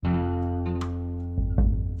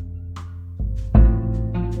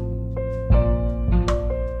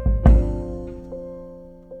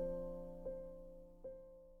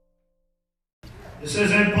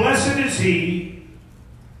says, and blessed is he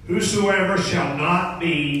whosoever shall not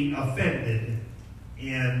be offended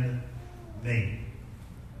in me.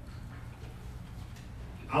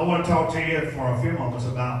 I want to talk to you for a few moments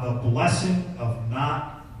about the blessing of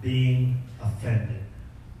not being offended.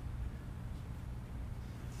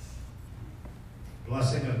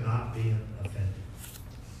 Blessing of not being offended.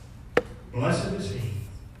 Blessed is he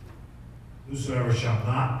whosoever shall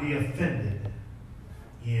not be offended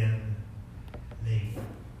in me.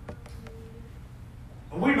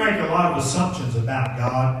 We make a lot of assumptions about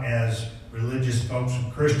God as religious folks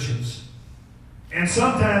and Christians. And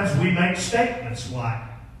sometimes we make statements like,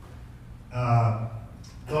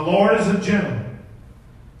 the Lord is a gentleman.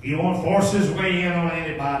 He won't force his way in on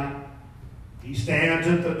anybody. He stands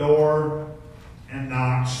at the door and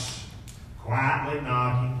knocks, quietly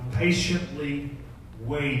knocking, patiently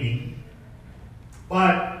waiting.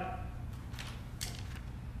 But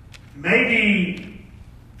maybe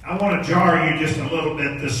I want to jar you just a little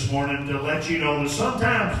bit this morning to let you know that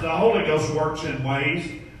sometimes the Holy Ghost works in ways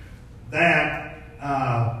that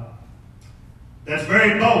that's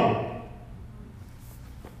very bold.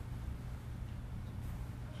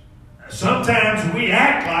 Sometimes we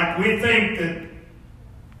act like we think that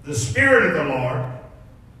the Spirit of the Lord,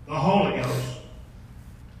 the Holy Ghost,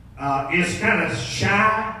 is kind of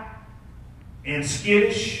shy and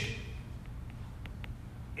skittish,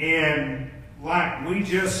 and like we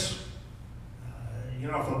just,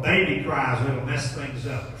 if a baby cries, it'll mess things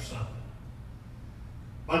up or something.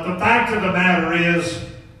 But the fact of the matter is,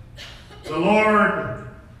 the Lord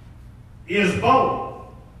is bold.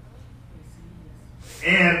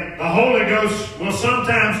 And the Holy Ghost will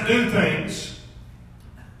sometimes do things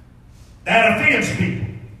that offends people.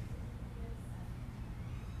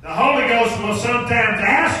 The Holy Ghost will sometimes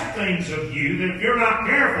ask things of you that if you're not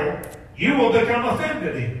careful, you will become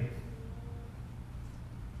offended in.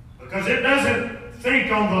 Because it doesn't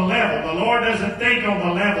think on the level. The Lord doesn't think on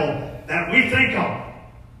the level that we think on.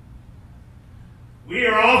 We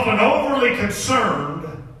are often overly concerned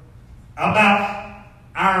about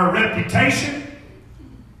our reputation,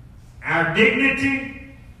 our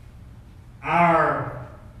dignity, our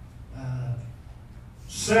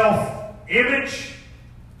self-image.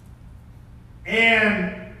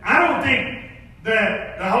 And I don't think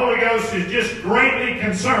that the Holy Ghost is just greatly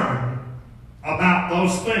concerned about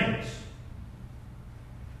those things.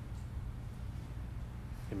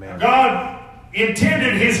 Amen. God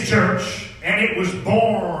intended his church, and it was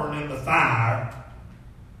born in the fire,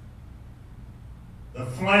 the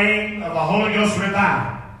flame of the Holy Ghost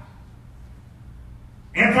revival.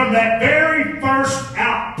 And from that very first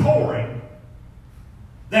outpouring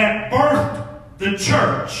that birthed the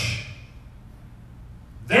church,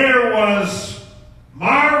 there was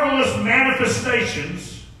marvelous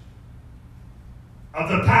manifestations of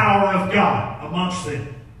the power of God amongst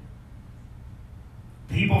them.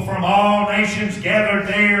 People from all nations gathered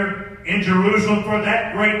there in Jerusalem for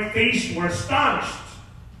that great feast were astonished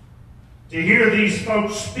to hear these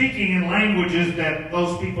folks speaking in languages that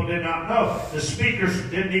those people did not know. The speakers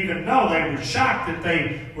didn't even know. They were shocked that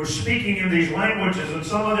they were speaking in these languages, and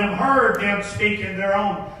some of them heard them speak in their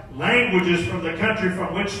own languages from the country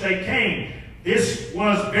from which they came. This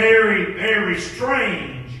was very, very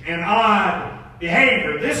strange and odd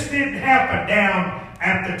behavior. This didn't happen down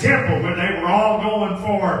at the temple where they were all going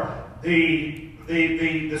for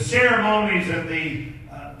the ceremonies and the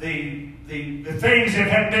things that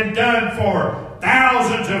had been done for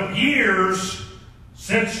thousands of years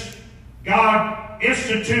since God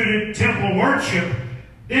instituted temple worship.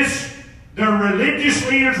 The religious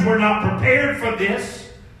leaders were not prepared for this.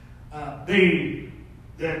 The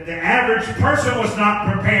average person was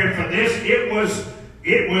not prepared for this. It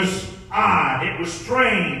was odd. It was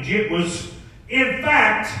strange. It was, in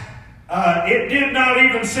fact, it did not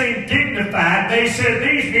even seem dignified. They said,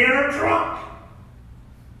 these men are drunk.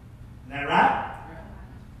 Isn't that right?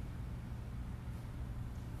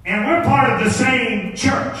 And we're part of the same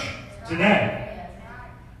church today.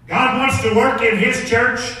 God wants to work in his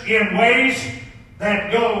church in ways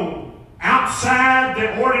that go outside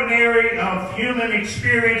the ordinary of human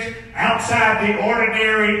experience, outside the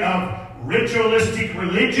ordinary of ritualistic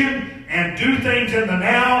religion, and do things in the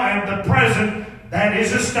now and the present that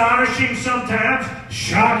is astonishing sometimes,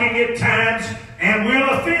 shocking at times, and will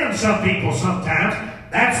offend some people sometimes.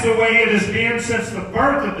 That's the way it has been since the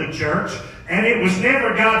birth of the church, and it was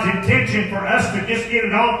never God's intention for us to just get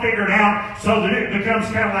it all figured out so that it becomes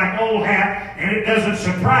kind of like old hat and it doesn't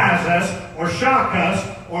surprise us or shock us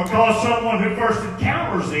or cause someone who first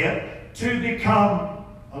encounters it to become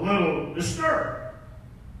a little disturbed.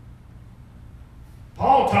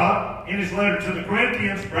 Paul taught in his letter to the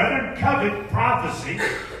Corinthians, brethren, covet prophecy,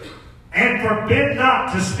 and forbid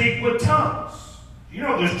not to speak with tongues. You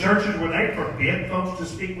know there's churches where they forbid folks to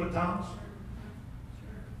speak with tongues?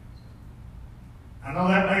 I know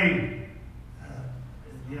that may,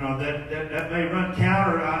 that may run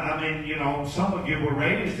counter. I mean, some of you were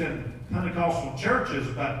raised in Pentecostal churches,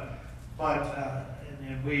 and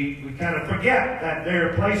we kind of forget that there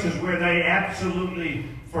are places where they absolutely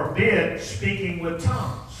forbid speaking with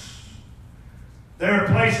tongues. There are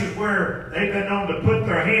places where they've been known to put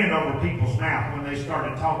their hand over people's mouth when they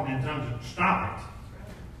started talking in tongues and stop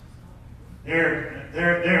it.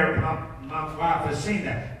 My wife has seen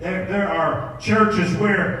that. There are churches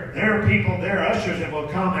where there are people, there are ushers that will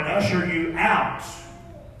come and usher you out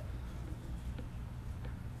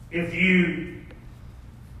if you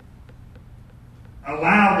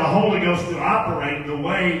allow the Holy Ghost to operate the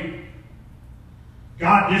way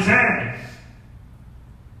God designed it.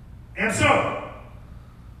 And so,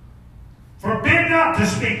 forbid not to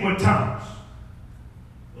speak with tongues.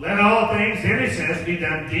 Let all things, then it says, be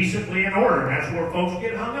done decently in order. That's where folks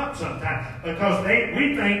get hung up sometimes. Because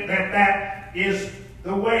we think that is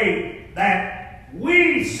the way that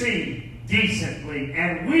we see decently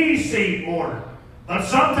and we see order. But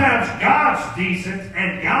sometimes God's decent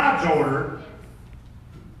and God's order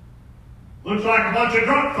looks like a bunch of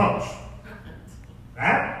drunk folks.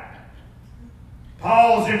 Right?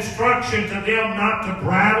 Paul's instruction to them not to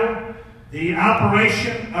bridle the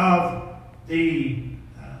operation of the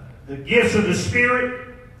gifts of the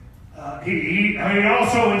Spirit. He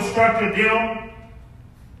also instructed them,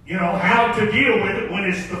 how to deal with it when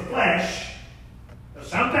it's the flesh.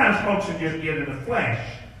 Sometimes folks can just get in the flesh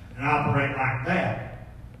and operate like that.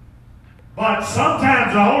 But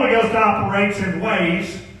sometimes the Holy Ghost operates in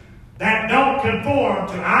ways that don't conform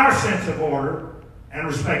to our sense of order and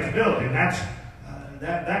respectability. And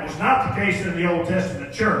that was not the case in the Old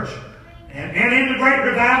Testament church. And in the great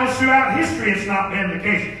revivals throughout history, it's not been the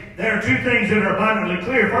case. There are two things that are abundantly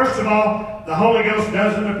clear. First of all, the Holy Ghost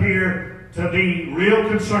doesn't appear to be real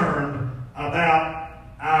concerned about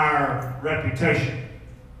our reputation.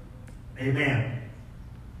 Amen.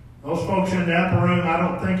 Those folks in the upper room, I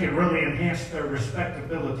don't think it really enhanced their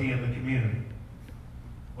respectability in the community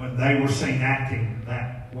when they were seen acting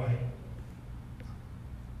that way.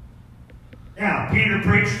 Now, Peter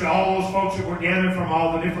preached to all those folks that were gathered from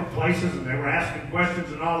all the different places, and they were asking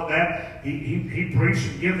questions and all of that. He preached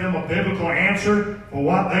and gave them a biblical answer for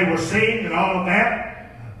what they were seeing and all of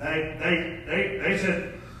that. They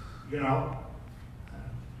said,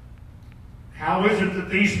 how is it that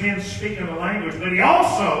these men speak in the language? But he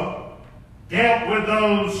also dealt with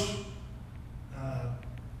those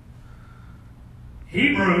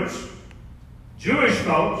Hebrews, Jewish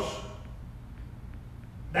folks,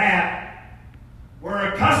 that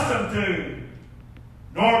were accustomed to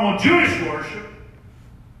normal Jewish worship,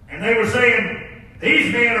 and they were saying,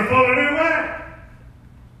 these men are full of new wine.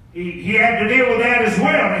 He had to deal with that as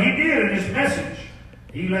well, and he did in his message.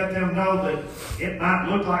 He let them know that it might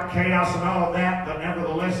look like chaos and all of that, but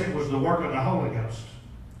nevertheless it was the work of the Holy Ghost,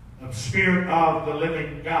 the Spirit of the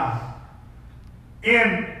living God.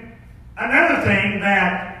 And another thing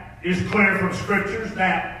that is clear from Scriptures,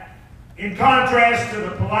 that in contrast to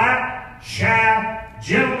the polite, shy,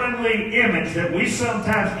 gentlemanly image that we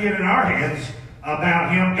sometimes get in our heads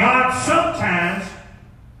about Him, God sometimes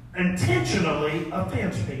intentionally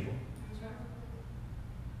offends people.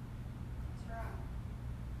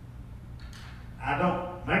 I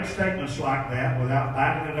don't make statements like that without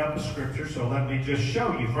backing it up with Scripture, so let me just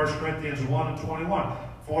show you. 1 Corinthians 1 and 21.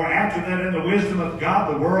 For after that in the wisdom of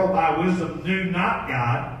God, the world by wisdom knew not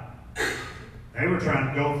God. They were trying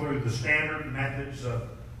to go through the standard methods of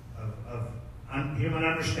human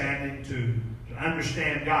understanding to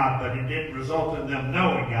understand God, but it didn't result in them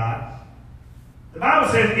knowing God. The Bible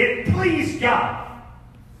says it pleased God.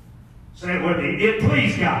 Say it with me. It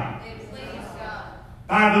pleased God. It pleased God.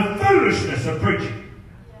 By the foolishness of preaching.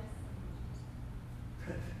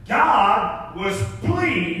 Yes. God was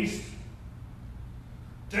pleased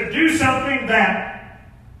to do something that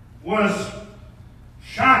was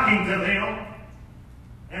shocking to them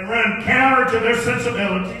and run counter to their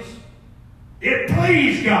sensibilities. It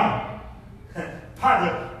pleased God.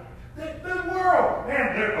 By the world.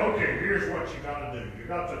 Man, okay, here's what you got to do. You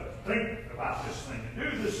got to think about this thing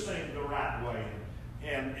and do this thing the right way.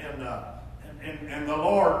 And the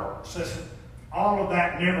Lord says all of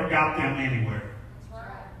that never got them anywhere.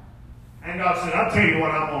 And God said, I'll tell you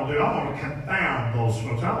what I'm going to do. I'm going to confound those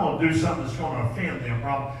folks. I'm going to do something that's going to offend them.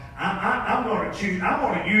 I'm going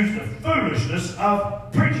to use the foolishness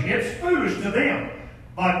of preaching. It's foolish to them.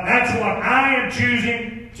 But that's what I am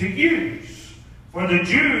choosing to use. For the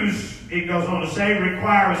Jews, it goes on to say,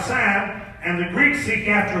 require a sign, and the Greeks seek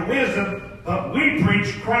after wisdom, but we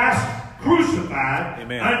preach Christ crucified.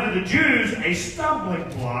 Amen. Unto the Jews a stumbling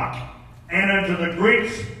block, and unto the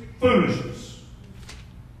Greeks foolishness.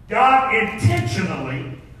 God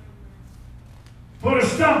intentionally put a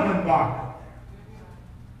stumbling block up there.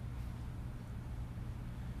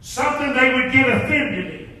 Something they would get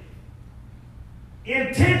offended in.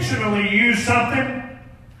 Intentionally use something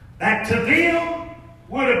that to them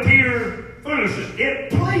would appear foolishness. It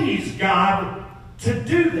pleased God to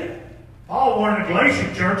do that. Paul warned the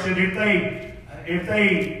Galatian church that if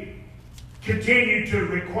they continue to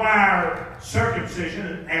require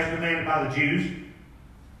circumcision as demanded by the Jews,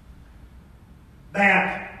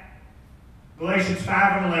 that Galatians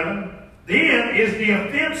 5 and 11, then is the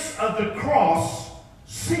offense of the cross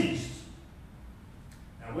ceased.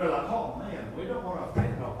 Now we're like, oh man, we don't want to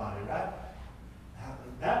offend nobody, right?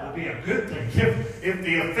 That would be a good thing. If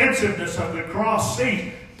the offensiveness of the cross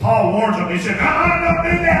ceased, Paul warns them. He said, don't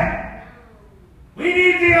do that. We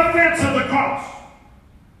need the offense of the cross.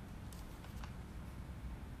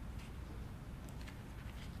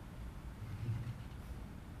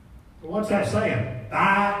 What's that saying?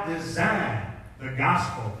 By design, the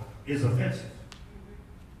gospel is offensive.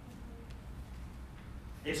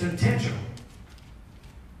 It's intentional.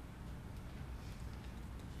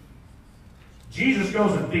 Jesus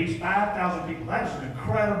goes and feeds 5,000 people. That is an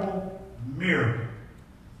incredible miracle.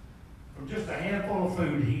 From just a handful of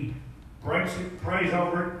food, he breaks it, prays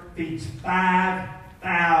over it, feeds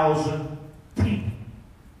 5,000 people.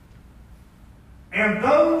 And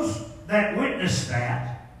those that witnessed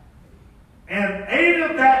that and ate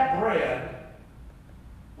of that bread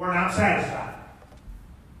were not satisfied.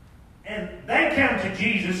 And they came to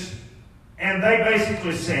Jesus and they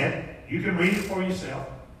basically said, you can read it for yourself,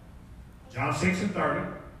 John 6 and 30,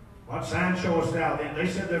 what sign showest thou then? They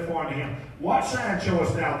said therefore unto him, what sign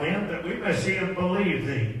showest thou then, that we may see and believe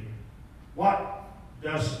thee? What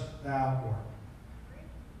dost thou work?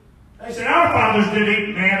 They said, our fathers did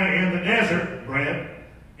eat manna in the desert, bread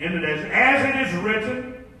in the desert. As it is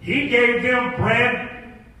written, he gave them bread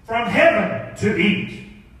from heaven to eat.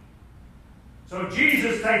 So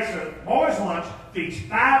Jesus takes a boy's lunch, feeds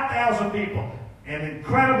 5,000 people, an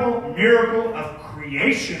incredible miracle of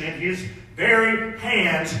creation in his very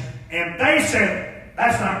hands. And they said,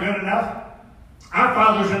 that's not good enough. Our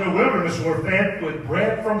fathers in the wilderness were fed with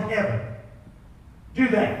bread from heaven. Do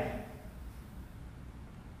that.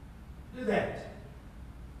 Do that.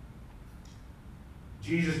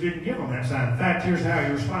 Jesus didn't give them that sign. In fact, here's how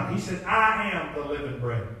he responded. He said, I am the living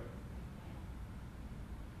bread.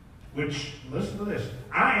 Which, listen to this.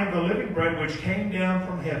 I am the living bread which came down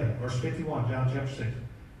from heaven. Verse 51, John chapter 6.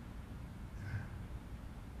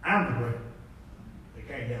 I'm the bread that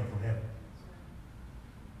came down from heaven.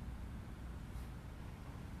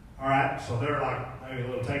 All right, so they're like maybe a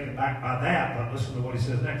little taken back by that, but listen to what he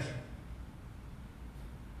says next.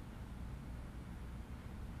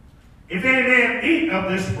 If any man eat of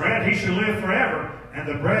this bread, he shall live forever. And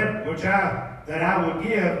the bread that I will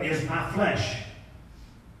give is my flesh,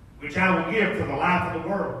 which I will give for the life of the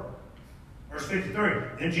world. Verse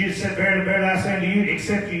 53. Then Jesus said, verily, verily, I say unto you,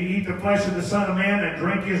 except you eat the flesh of the Son of Man and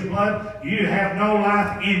drink his blood, you have no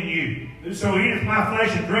life in you. Whoso eateth my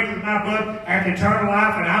flesh and drinketh my blood hath eternal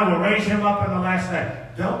life, and I will raise him up in the last day.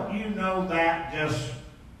 Don't you know that just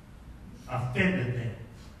offended them?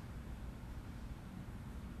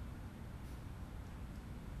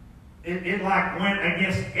 It like went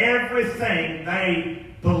against everything they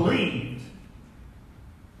believed.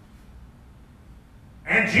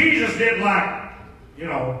 And Jesus did like,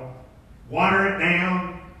 water it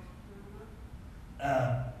down,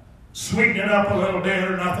 sweeten it up a little bit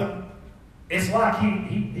or nothing. It's like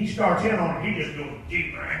he starts in on it. He just goes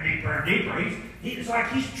deeper and deeper and deeper. It's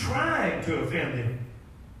like he's trying to offend them.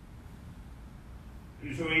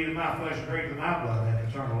 Whoso eateth my flesh and drinketh my blood hath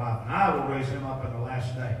eternal life, and I will raise him up in the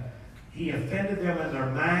last day. He offended them in their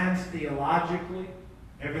minds theologically.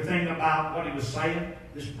 Everything about what he was saying,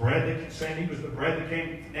 this bread that saying he was the bread that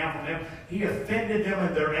came down from heaven. He offended them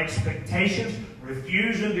in their expectations,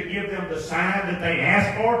 refusing to give them the sign that they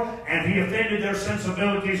asked for, and he offended their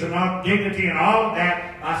sensibilities and dignity and all of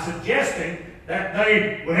that by suggesting that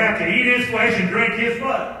they would have to eat his flesh and drink his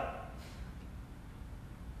blood.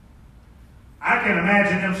 I can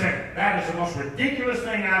imagine them saying, that is the most ridiculous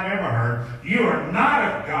thing I've ever heard. You are not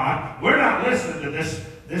of God. We're not listening to this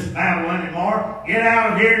battle anymore. Get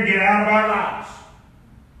out of here and get out of our lives.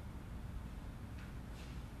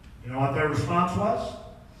 You know what their response was?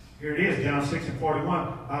 Here it is, John 6 and 41.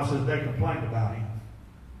 The Bible says they complained about him.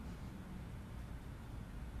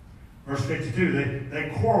 Verse 52,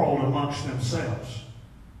 they quarreled amongst themselves.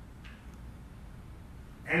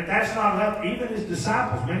 And if that's not enough, even his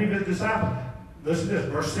disciples, many of his disciples, listen to this,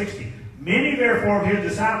 verse 60. Many therefore of his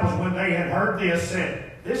disciples, when they had heard this,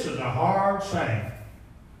 said, this is a hard saying.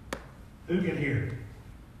 Who can hear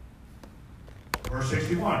it? Verse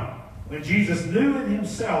 61. When Jesus knew in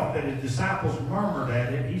himself that his disciples murmured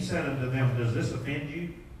at it, he said unto them, does this offend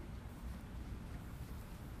you?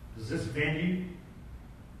 Does this offend you?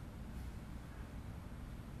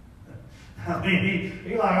 I mean,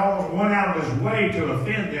 he like almost went out of his way to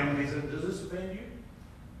offend them. And he said, does this offend you?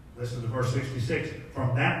 Listen to verse 66.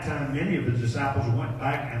 From that time, many of his disciples went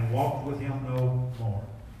back and walked with him no more.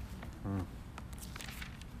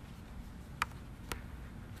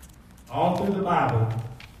 All through the Bible,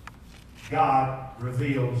 God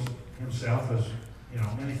reveals himself as,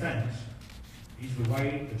 many things. He's the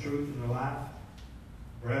way, the truth, and the life,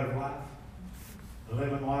 bread of life, the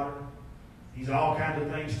living water. He's all kinds of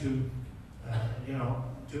things to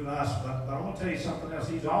us. But I want to tell you something else.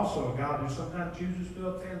 He's also a God who sometimes chooses to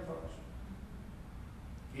offend folks.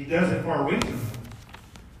 He does it for a reason.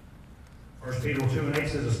 1 Peter 2:8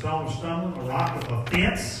 says, a stone of stumbling, a rock of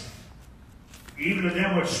offense, even to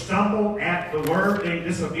them which stumble at the word, being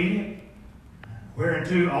disobedient,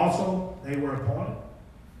 whereunto also they were appointed.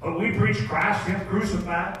 But we preach Christ, him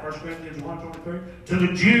crucified, 1 Corinthians 1:23. To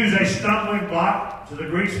the Jews a stumbling block, to the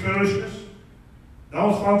Greeks foolishness.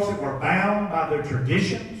 Those folks that were bound by their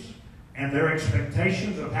traditions and their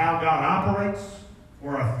expectations of how God operates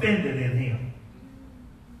were offended in him.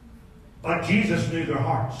 But Jesus knew their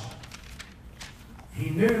hearts. He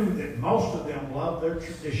knew that most of them loved their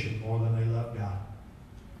tradition more than they loved God.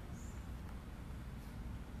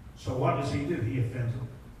 So what does he do? He offends them.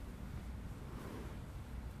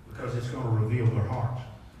 Because it's going to reveal their heart.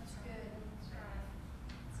 That's good. That's right.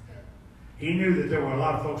 That's good. He knew that there were a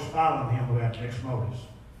lot of folks following him who had mixed motives.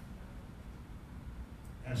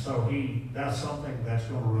 And so he does something that's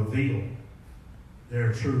going to reveal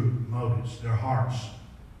their true motives, their hearts.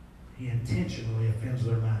 He intentionally offends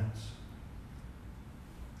their minds.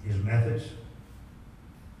 His methods,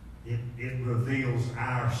 it reveals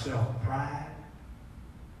our self-pride.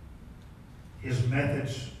 His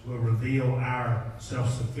methods will reveal our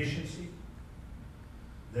self-sufficiency,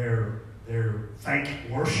 their fake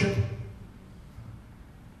worship.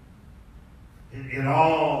 It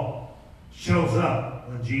all shows up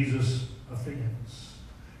when Jesus offends.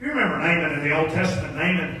 You remember Naaman in the Old Testament.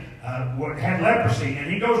 Naaman had leprosy, and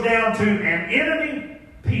he goes down to an enemy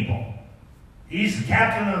people. He's the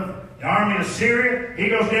captain of the army of Syria. He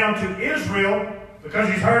goes down to Israel because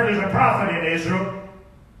he's heard there's a prophet in Israel,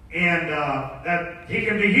 and that he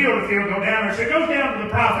can be healed if he'll go down there. So he goes down to the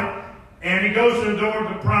prophet, and he goes to the door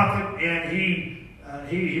of the prophet, and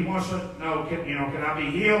he wants to know, can I be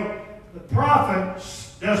healed? The prophet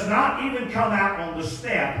does not even come out on the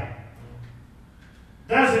step,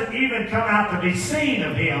 doesn't even come out to be seen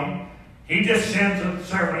of him. He just sends a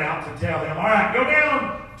servant out to tell him, all right, go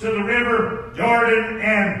down to the river Jordan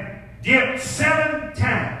and dip 7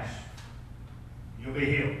 times. You'll be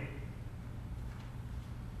healed.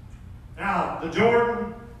 Now, the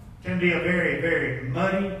Jordan can be a very, very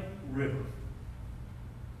muddy river.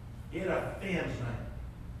 It offends me.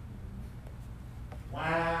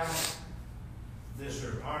 Why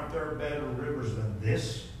aren't there better rivers than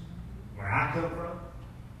this, where I come from?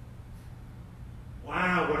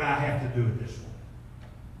 Why would I have to do it this way?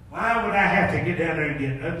 Why would I have to get down there and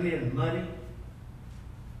get ugly and muddy?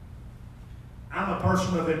 I'm a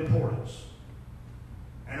person of importance.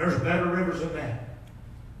 And there's better rivers than that.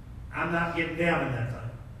 I'm not getting down in that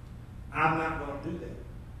thing. I'm not going to do that.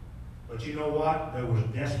 But you know what? There was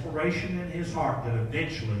desperation in his heart that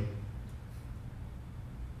eventually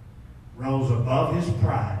rose above his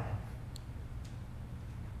pride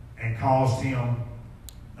and caused him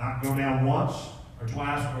not go down once or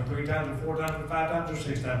twice or 3 times or 4 times or 5 times or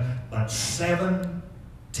 6 times, but 7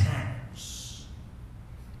 times.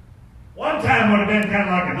 One time would have been kind of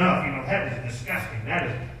like enough. That is disgusting.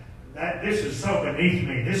 This is so beneath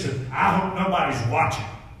me. I hope nobody's watching.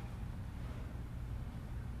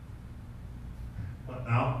 But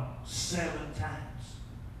no, 7 times.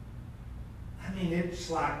 I mean,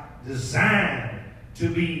 it's like designed to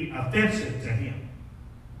be offensive to him.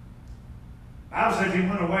 The Bible says he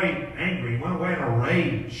went away angry. He went away in a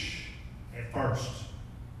rage at first.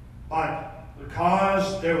 But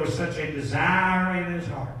because there was such a desire in his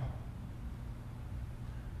heart,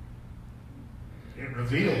 it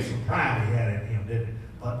revealed some pride he had in him, didn't it?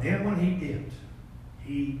 But then when he dipped,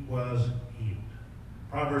 he was healed.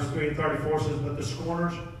 Proverbs 3:34 says, but the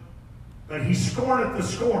scorners but he scorneth the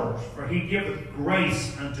scorners, for he giveth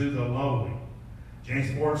grace unto the lowly. James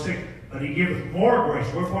 4:6, but he giveth more grace.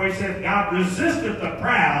 Wherefore he said, God resisteth the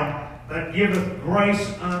proud, but giveth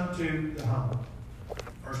grace unto the humble.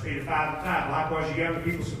 1 Peter 5:5, likewise ye younger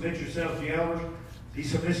people, submit yourselves to the elders. Be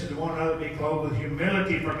submissive to one another, be clothed with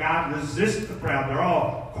humility, for God resists the proud. They're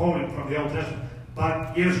all quoted from the Old Testament,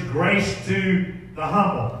 but gives grace to the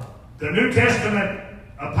humble. The New Testament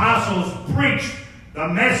apostles preached the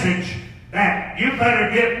message that you better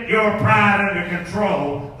get your pride under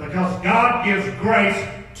control, because God gives grace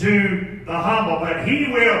to the humble. But he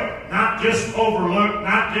will not just overlook,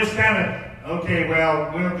 not just kind of, okay,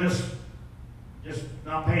 well, we'll just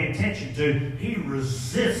not pay attention to. He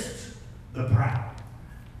resists the proud.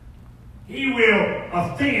 He will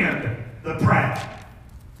offend the proud.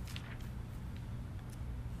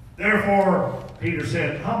 Therefore, Peter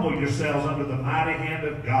said, humble yourselves under the mighty hand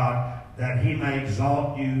of God, that he may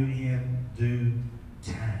exalt you in due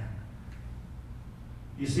time.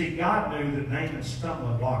 You see, God knew that Naaman's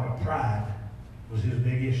stumbling block of pride was his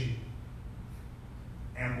big issue.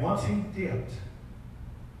 And once he dipped,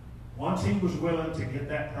 once he was willing to get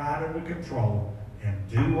that pride under control and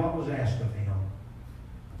do what was asked of him,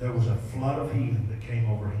 there was a flood of healing that came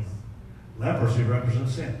over him. Leprosy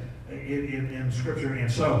represents sin in Scripture.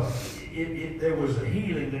 And so there was a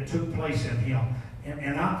healing that took place in him.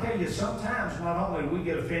 And I'll tell you, sometimes not only we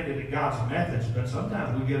get offended at God's methods, but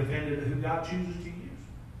sometimes we get offended at who God chooses to use.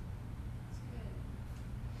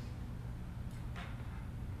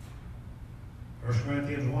 1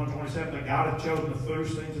 Corinthians 1:27, that God hath chosen the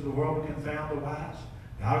foolish things of the world to confound the wise.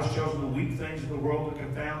 God has chosen the weak things of the world to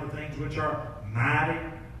confound the things which are mighty.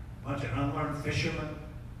 A bunch of unlearned fishermen,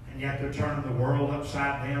 and yet they're turning the world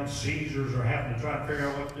upside down. Caesars are having to try to figure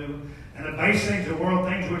out what to do. And the base things of the world,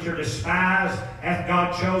 things which are despised, hath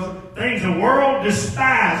God chosen. Things the world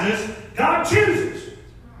despises, God chooses.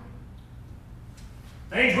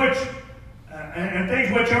 Things which and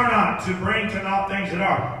things which are not, to bring to naught things that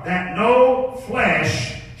are, that no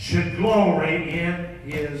flesh should glory in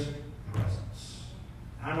his presence.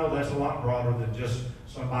 I know that's a lot broader than just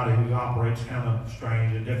somebody who operates kind of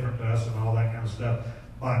strange and different to us and all that kind of stuff.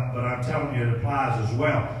 But I'm telling you, it applies as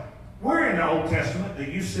well. Where in the Old Testament do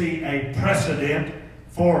you see a precedent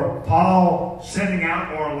for Paul sending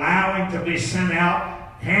out or allowing to be sent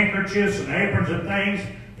out handkerchiefs and aprons and things,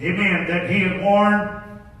 amen, that he had worn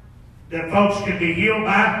that folks could be healed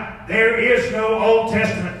by? There is no Old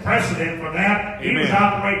Testament precedent for that. He was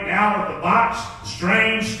operating out of the box,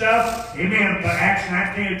 strange stuff. Amen. But Acts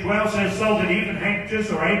 19:12 says, so that even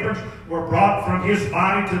handkerchiefs or aprons were brought from his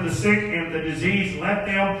body to the sick, and the disease left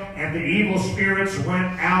them, and the evil spirits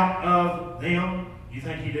went out of them. You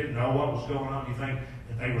think he didn't know what was going on? You think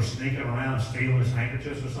that they were sneaking around and stealing his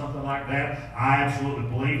handkerchiefs or something like that? I absolutely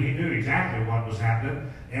believe he knew exactly what was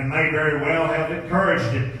happening, and may very well have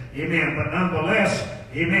encouraged it. Amen. But nonetheless,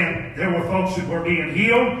 amen, there were folks who were being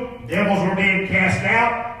healed. Devils were being cast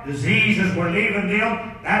out. Diseases were leaving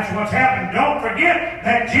them. That's what's happened. Don't forget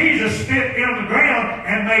that Jesus spit in the ground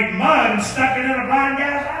and made mud and stuck it in a blind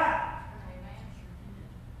guy's eye.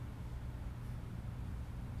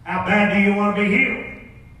 How bad do you want to be healed?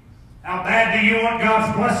 How bad do you want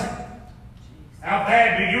God's blessing? How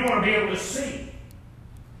bad do you want to be able to see?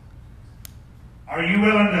 Are you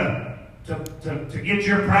willing to get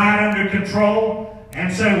your pride under control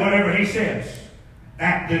and say whatever he says,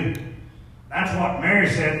 that do? That's what Mary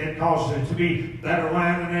said. It caused it to be better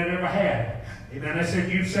wine than they'd ever had. Amen. They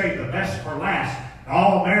said, you've saved the best for last.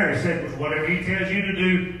 All Mary said was, whatever he tells you to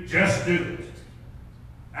do, just do it.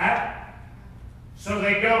 Right? So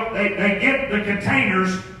they get the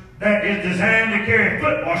containers that is designed to carry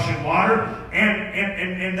foot washing water,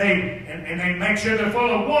 and they make sure they're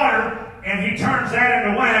full of water, and he turns that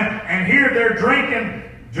into wine, and here they're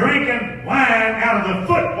drinking wine out of the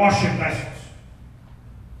foot washing vessels.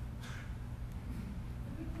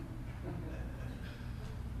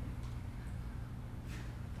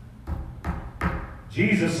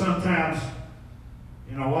 Jesus sometimes,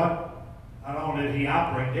 you know what? Not only did he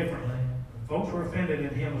operate differently, but folks were offended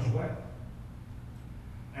in him as well.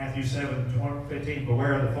 Matthew 7:15,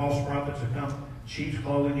 beware of the false prophets who come sheep's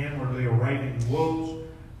clothing inwardly or raving wolves.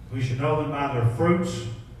 We should know them by their fruits.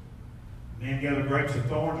 Men gather grapes of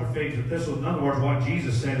thorns or figs of thistles. In other words, what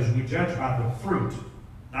Jesus said is we judge by the fruit,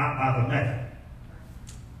 not by the method.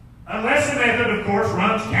 Unless the method, of course,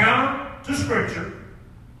 runs counter to Scripture.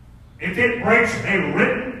 If it breaks a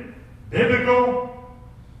written, biblical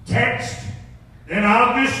text, then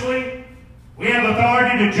obviously we have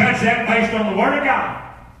authority to judge that based on the Word of God.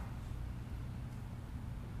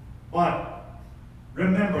 But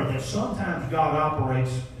remember that sometimes God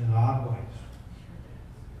operates in odd ways.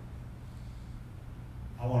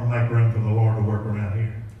 I want to make room for the Lord to work around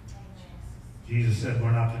here. Jesus said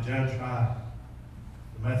we're not to judge by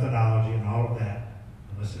the methodology and all of that,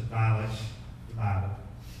 unless it violates the Bible,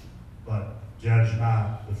 but judge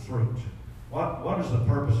by the fruit. What is the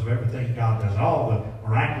purpose of everything God does? All the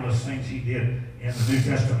miraculous things He did in the New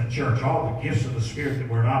Testament church, all the gifts of the Spirit that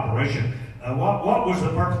were in operation. What was the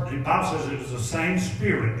purpose? The Bible says it was the same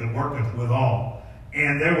Spirit that worketh with all.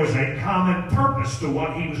 And there was a common purpose to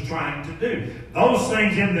what He was trying to do. Those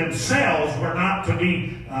things in themselves were not to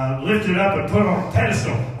be lifted up and put on a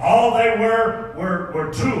pedestal. All they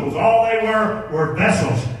were tools. All they were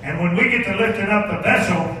vessels. And when we get to lifting up the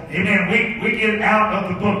vessel, amen, we get out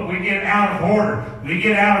of the book. We get out of order. We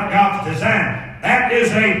get out of God's design. That is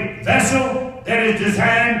a vessel that is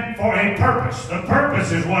designed for a purpose. The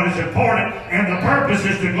purpose is what is important, and the purpose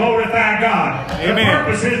is to glorify God. Amen. The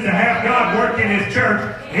purpose is to have God work in His church,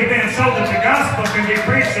 amen, so that the gospel can be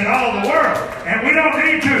preached in all the world. And we don't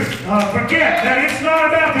need to forget that it's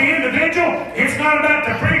not about the individual, it's not about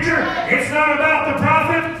the preacher, it's not about the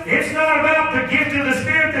prophet, it's not about the gift of the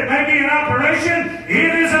Spirit that may be in operation.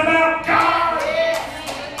 It is about God.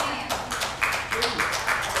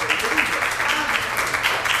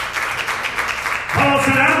 Paul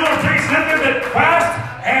said, I'm going to preach nothing but Christ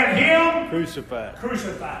and Him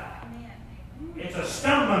crucified. It's a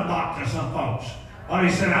stumbling block to some folks. But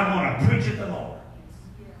he said, I'm going to preach it the Lord.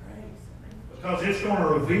 Because it's going to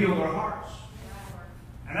reveal their hearts.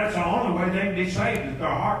 And that's the only way they can be saved, if their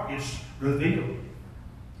heart gets revealed.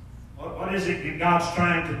 What is it that God's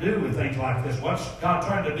trying to do with things like this? What's God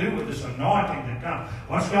trying to do with this anointing that comes?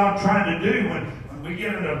 What's God trying to do when we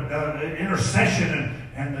get into intercession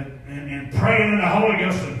and praying in the Holy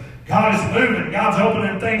Ghost, and God is moving, God's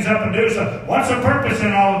opening things up and doing stuff? What's the purpose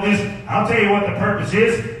in all of this? I'll tell you what the purpose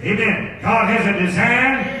is. Amen. God has a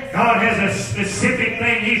design. God has a specific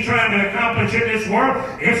thing He's trying to accomplish in this world.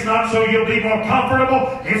 It's not so you'll be more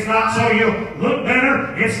comfortable. It's not so you'll look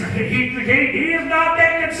better. He is not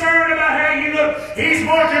that concerned about how you look. He's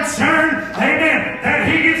more concerned, amen, that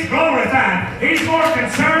He gets glorified. He's more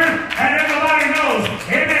concerned that everybody knows,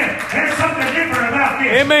 amen, there's something different about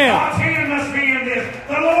this. Amen. God's hand must be in this.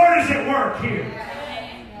 The Lord is at work here.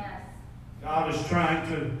 God is trying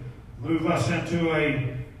to move us into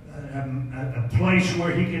a place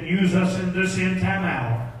where He can use us in this end time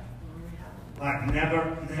hour like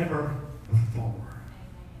never before.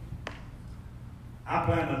 I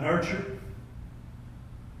plan to nurture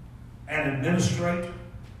and administrate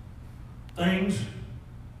things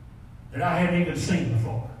that I hadn't even seen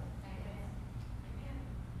before.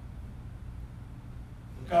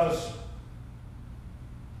 Because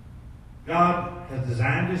God has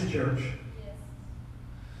designed His church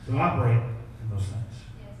to operate in those things.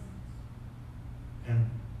 And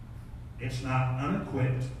it's not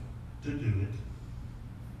unequipped to do it.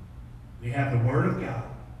 We have the Word of God.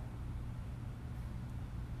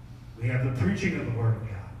 We have the preaching of the Word of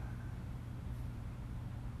God.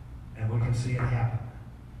 And we can see it happen.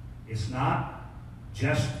 It's not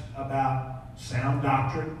just about sound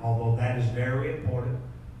doctrine, although that is very important.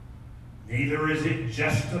 Neither is it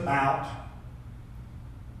just about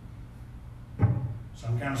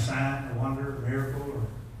some kind of sign or wonder or miracle or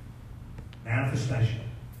manifestation.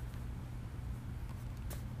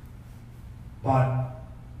 But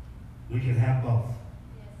we can have both.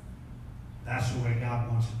 That's the way God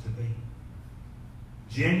wants it to be.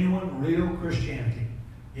 Genuine, real Christianity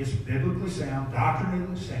is biblically sound,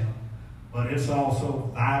 doctrinally sound, but it's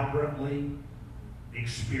also vibrantly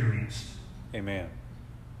experienced. Amen.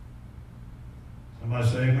 Somebody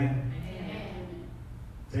say amen? Amen.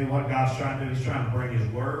 Tell you what God's trying to do. He's trying to bring His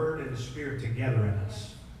Word and His Spirit together in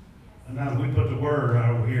us. And now we put the Word right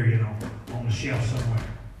over here, on the shelf somewhere.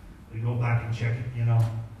 We go back and check it,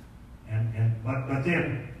 But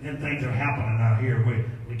then things are happening out here.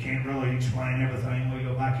 We can't really explain everything. We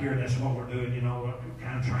go back here, and that's what we're doing, we're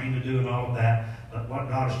kind of trained to do and all of that. But what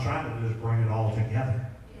God is trying to do is bring it all together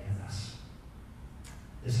in us.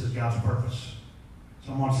 This is God's purpose.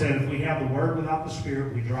 Someone said, if we have the Word without the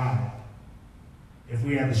Spirit, we dry up. If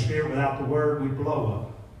we have the Spirit without the Word, we blow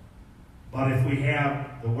up. But if we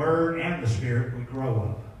have the Word and the Spirit, we grow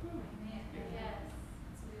up.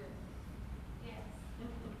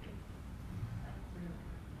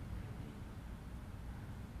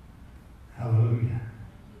 Hallelujah.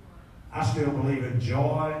 I still believe in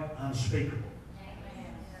joy unspeakable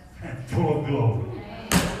and full of glory.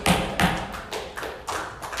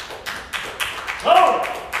 Glory!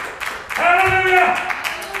 Hallelujah!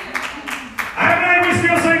 I think we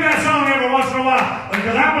still sing that song every once in a while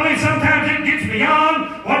because I believe sometimes it gets beyond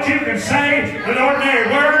what you can say with ordinary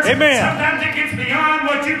words. Amen. Sometimes it gets beyond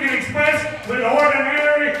what you can express with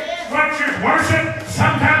ordinary structured worship.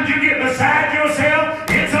 Sometimes you get beside yourself.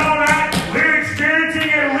 It's all right. We're experiencing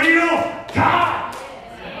a real God.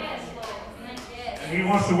 And He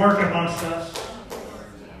wants to work amongst us.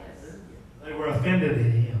 They were offended at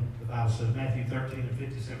Him. The Bible says, Matthew 13 and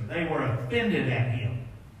 57. They were offended at Him.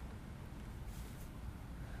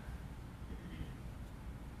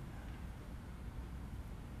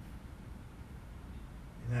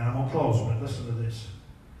 Now I'm going to close, but listen to this.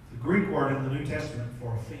 The Greek word in the New Testament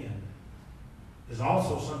for offend is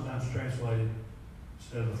also sometimes translated,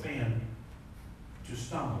 instead of offend, to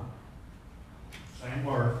stumble. Same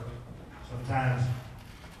word. Sometimes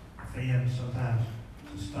offend, sometimes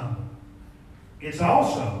to stumble. It's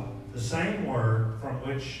also the same word from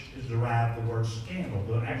which is derived the word scandal.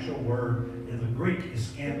 The actual word in the Greek is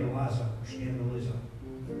scandaliza, or scandaliza.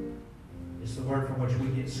 It's the word from which we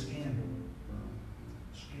get scandal.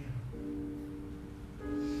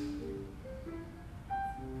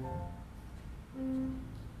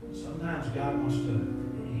 Sometimes God wants to,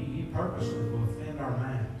 He purposely will offend our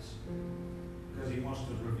minds because He wants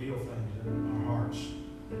to reveal things in our hearts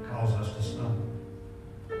that cause us to stumble.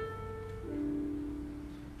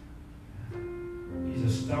 He's a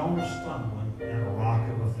stone stumbling and a rock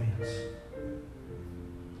of offense.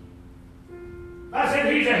 I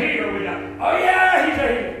said He's a healer. We got, oh yeah, He's a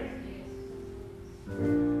healer.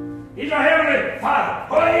 He's our Heavenly Father.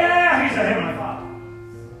 Oh yeah, He's a Heavenly Father.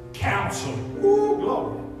 Counselor. Ooh,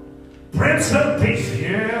 glory. Prince of Peace.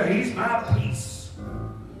 Yeah, He's my peace.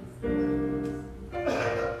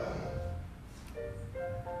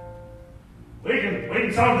 We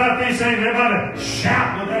can talk about these things. Everybody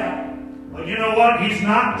shout with that. But you know what? He's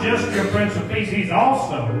not just your Prince of Peace. He's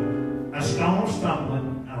also a stone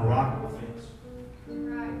stumbling and a rock of offense.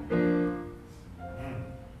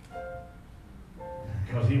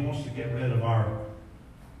 Because He wants to get rid of our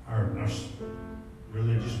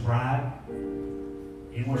religious pride.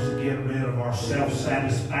 He wants to get rid of our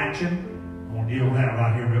self-satisfaction. I'm going to deal with that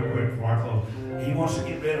right here real quick before I close. He wants to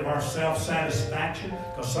get rid of our self-satisfaction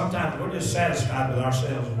because sometimes we're just satisfied with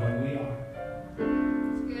ourselves the way we are.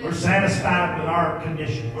 We're satisfied with our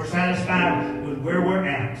condition. We're satisfied with where we're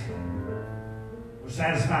at. We're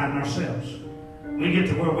satisfied in ourselves. We get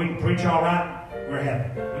to where we can preach all right, we're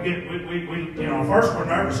happy. First we're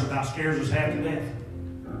nervous about scares us half to death.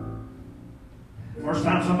 First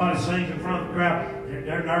time somebody sings in front of the crowd,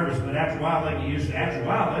 they're nervous, but after a while they get used to it. After a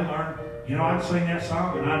while they learn, I can sing that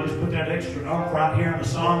song, and I just put that extra note right here in the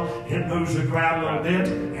song. It moves the crowd a little bit,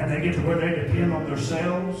 and they get to where they depend on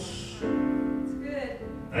themselves.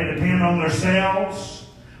 They depend on themselves.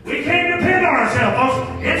 We can't depend on ourselves,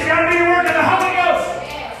 folks. It's got to be the work of the Holy Ghost.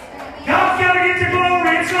 God's got to get the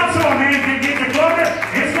glory. It's not so a man can get the glory.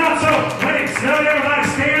 It's not so when everybody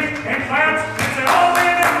stands and claps and says, oh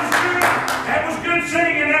man, that was good. That was good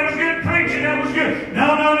singing. That was good preaching. That was good. No.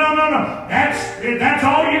 That's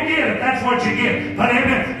all you get. That's what you get. But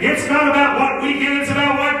amen, it's not about what we get. It's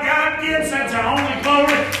about what God gets. That's the only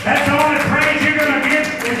glory. That's the only praise you're going to get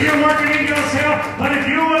if you're working in yourself. But if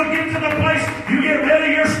you will get to the place you get rid of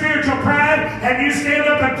your spiritual pride and you stand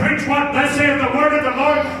up and preach what thus saith the word of the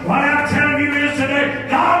Lord, what I'm telling you is today,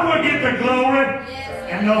 God will get the glory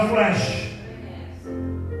and no flesh.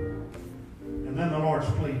 And then the Lord's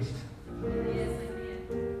pleased.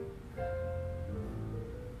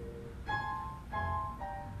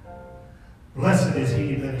 Blessed is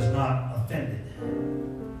he that is not offended.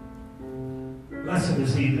 Blessed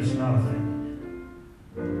is he that's not offended.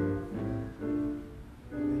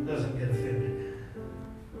 It doesn't get offended.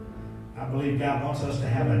 I believe God wants us to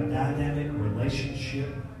have a dynamic relationship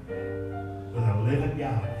with a living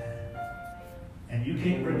God. And you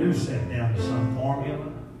can't reduce that down to some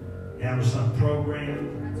formula, down to some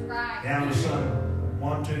program, down to some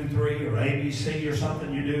 1, 2, 3 or ABC or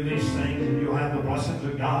something. You do these things and you'll have the blessings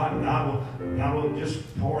of God. And God will just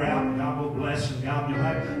pour out and God will bless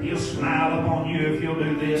and He'll smile upon you if you'll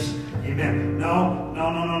do this. Amen. No.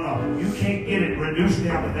 You can't get it reduced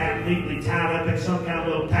down to that neatly tied up in some kind of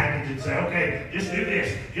little package and say, okay, just do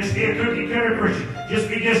this. Just be a cookie cutter Christian. Just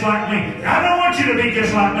be just like me. I don't want you to be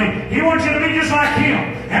just like me. He wants you to be just like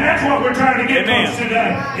Him. And that's what we're trying to get folks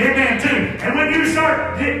today. Amen, too. And when you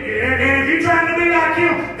start, and if you're trying to be like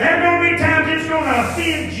Him, there are going to be times it's going to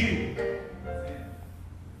offend you.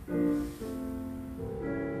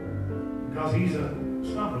 Because He's a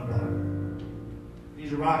stumbling block.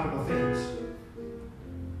 He's a rock of offense.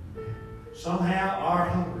 Somehow our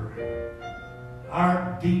hunger,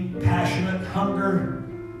 our deep, passionate hunger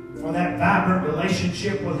for that vibrant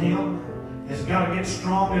relationship with Him has got to get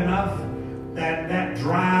strong enough that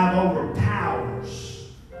drive overpowers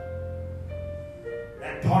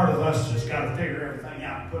that part of us that's got to figure everything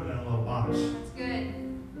out and put it in a little box. That's good.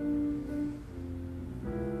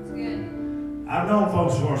 That's good. I've known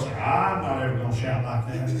folks who are saying, I'm not ever going to shout like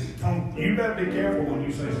that. You better be careful when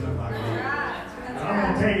you say stuff like that. That's right. That's I'm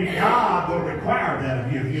going to tell you, God will require that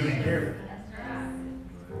of you if you ain't careful. That's right.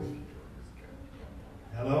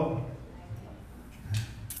 Hello?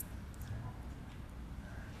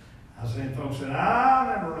 I've seen folks say, I'll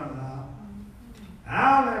never run an aisle.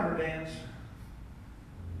 I'll never dance.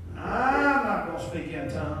 I'm not going to speak in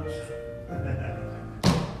tongues.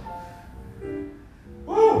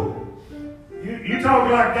 Woo! You talk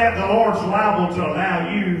like that, the Lord's liable to allow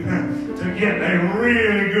you to get a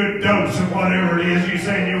really good dose of whatever it is you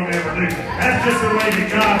say you'll never do. That's just the way that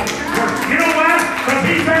God works. You know why? Because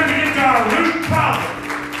He's trying to get to our root problem.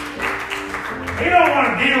 He don't want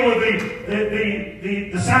to deal with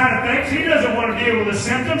the side effects. He doesn't want to deal with the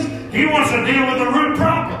symptoms. He wants to deal with the root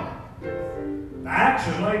problem. The axe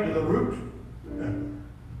is laid to the root.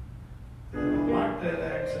 I don't like that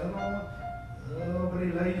axe. I don't know. Oh, but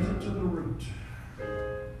He lays it to the root.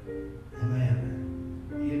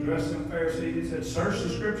 Amen. He addressed them Pharisees. He said, search the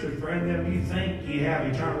Scriptures, for in them you think ye have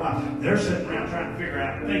eternal life. They're sitting around trying to figure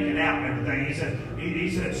out, thinking out and everything. He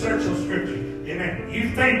said, search those Scriptures. Amen. You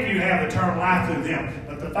think you have eternal life through them,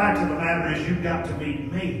 but the fact of the matter is you've got to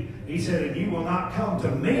meet me. He said, and you will not come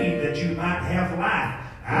to me that you might have life.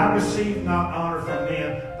 I receive not honor from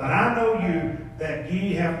men, but I know you that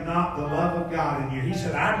ye have not the love of God in you. He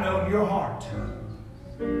said, I know your heart.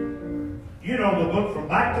 You know the book from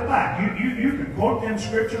back to back. You can quote them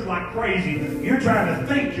scriptures like crazy. You're trying to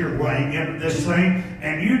think your way into this thing,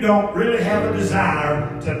 and you don't really have a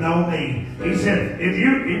desire to know me. He said, if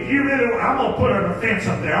you really, I'm going to put an offense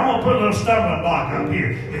up there. I'm going to put a little stumbling block up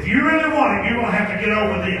here. If you really want it, you're going to have to get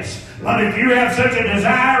over this. But if you have such a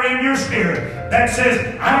desire in your spirit that says,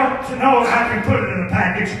 I don't know if I can put it in a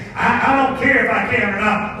package. I don't care if I can or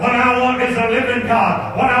not. What I want is a living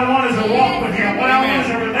God. What I want is a walk with Him. What I want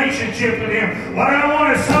is a relationship with Him. What I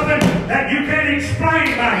want is something that you can't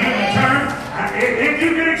explain by human terms. If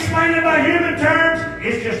you can explain it by human terms,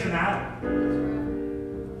 it's just an idol.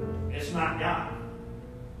 It's not God.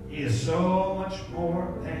 He is so much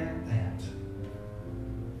more than that.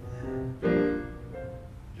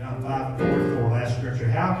 John 5:44, last scripture.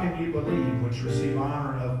 How can you believe which receive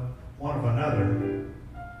honor of one of another,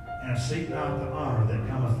 and seek not the honor that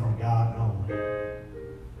cometh from God only?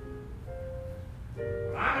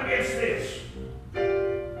 I'm against this.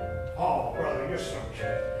 Oh, brother, you're so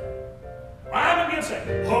true. I'm against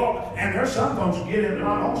it. Oh, and there's some folks who get into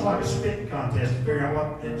almost like a spitting contest to figure out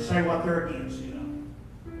what and say what they're against. You know,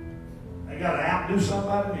 they got to outdo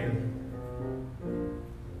somebody near them.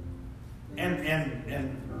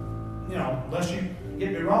 And you know, unless you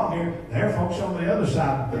get me wrong here, there are folks on the other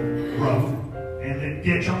side of the road, and the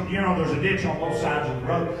ditch on, you know, there's a ditch on both sides of the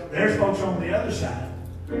road. There's folks on the other side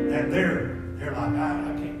that they're like,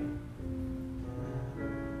 I can't.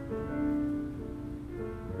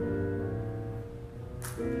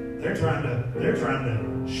 They're trying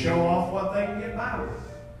to show off what they can get by with.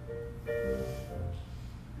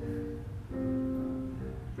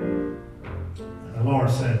 And the Lord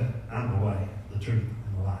said, I'm the way, the truth,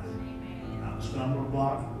 and the life. I'm a stumbling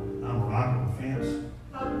block. I'm a rock of offense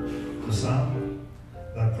to some.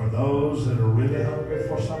 But for those that are really hungry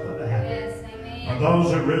for something to happen, Yes, amen. for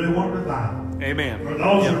those that really want revival, Amen. for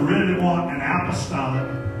those that really want an apostolic,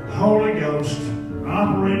 Holy Ghost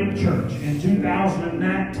operating church in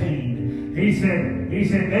 2019, he said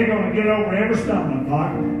they're going to get over every stumbling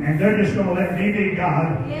block, and they're just going to let me be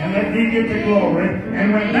God and let me get the glory.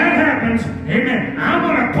 And when that happens, amen, I'm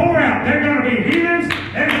going to pour out. There's going to be healings,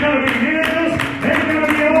 there's going to be miracles, there's going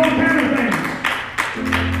to be all kinds of things.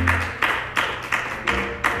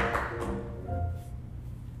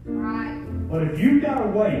 Right. But if you've got to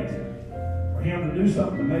wait for Him to do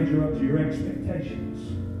something to measure up to your expectations,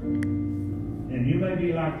 then you may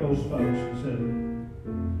be like those folks who said,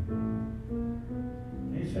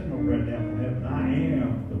 He said no bread down from heaven. I am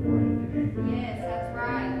the bread that came from heaven. Yes, that's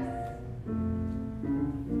right.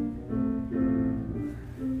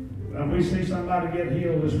 If we see somebody get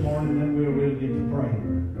healed this morning, then we'll really get to pray.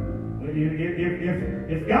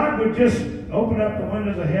 If God would just open up the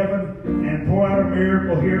windows of heaven and pour out a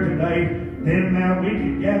miracle here today, then now we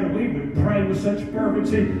could gather, we would pray with such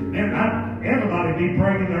fervency. And everybody be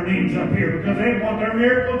praying their needs up here because they want their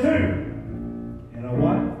miracle too. You know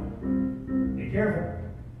what? Be careful.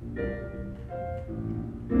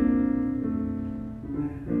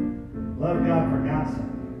 Love God for God's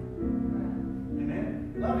sake.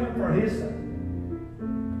 Amen. Love Him for His sake.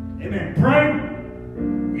 Amen. Pray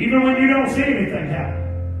even when you don't see anything happen.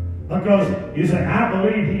 Because you say, I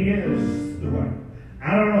believe He is the way.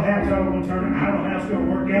 I don't know how it's all going to turn out. I don't know how it's going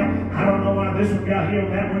to work out. I don't know why this one got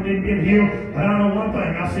healed, that one didn't get healed. But I know one thing.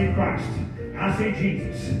 I see Christ. I see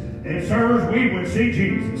Jesus. And sirs, we would see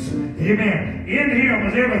Jesus. Amen. In Him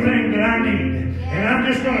is everything that I need. And I'm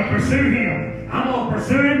just going to pursue Him. I'm going to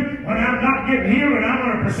pursue Him when I'm not getting healed, and I'm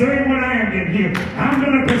going to pursue Him when I am getting healed. I'm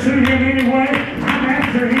going to pursue Him anyway. I'm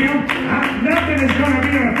after Him. Nothing is going to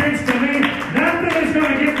be an offense to me. Nothing is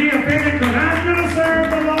going to get me